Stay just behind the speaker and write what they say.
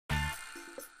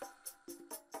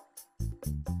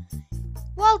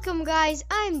Welcome guys,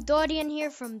 I'm Dorian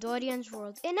here from Dorian's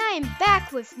World, and I am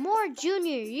back with more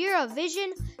Junior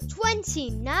Eurovision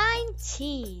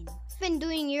 2019. I've been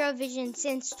doing Eurovision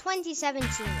since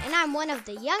 2017, and I'm one of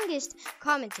the youngest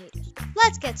commentators.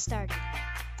 Let's get started.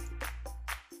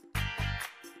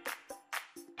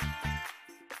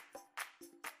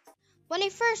 When I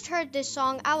first heard this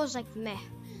song, I was like, meh.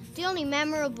 The only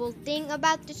memorable thing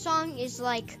about the song is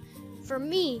like, for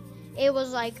me, it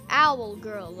was like Owl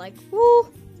Girl, like woo,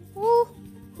 woo,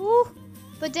 woo.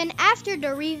 But then after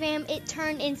the revamp, it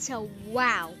turned into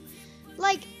wow.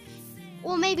 Like,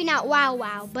 well, maybe not wow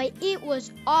wow, but it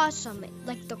was awesome.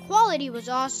 Like, the quality was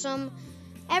awesome.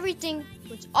 Everything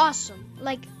was awesome.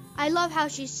 Like, I love how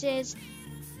she says,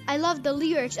 I love the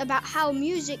lyrics about how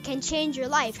music can change your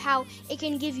life, how it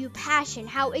can give you passion,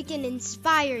 how it can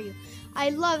inspire you. I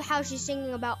love how she's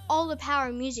singing about all the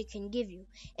power music can give you.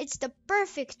 It's the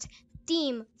perfect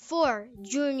theme for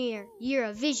Junior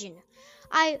Eurovision.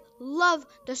 I love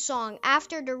the song.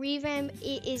 After the revamp,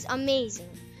 it is amazing.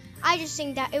 I just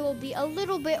think that it will be a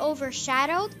little bit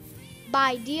overshadowed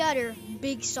by the other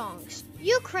big songs.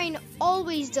 Ukraine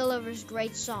always delivers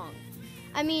great songs.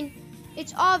 I mean,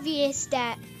 it's obvious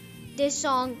that this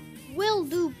song will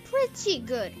do pretty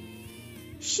good.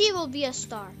 She will be a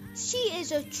star. She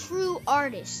is a true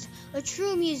artist, a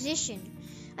true musician.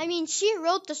 I mean, she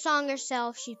wrote the song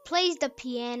herself. She plays the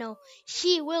piano.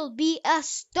 She will be a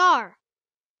star.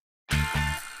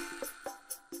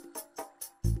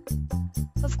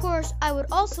 Of course, I would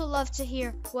also love to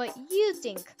hear what you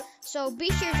think. So be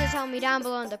sure to tell me down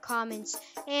below in the comments.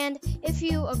 And if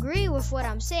you agree with what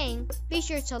I'm saying, be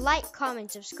sure to like,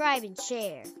 comment, subscribe, and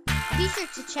share. Be sure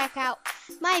to check out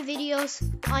my videos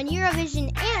on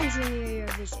Eurovision and Junior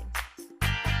Eurovision.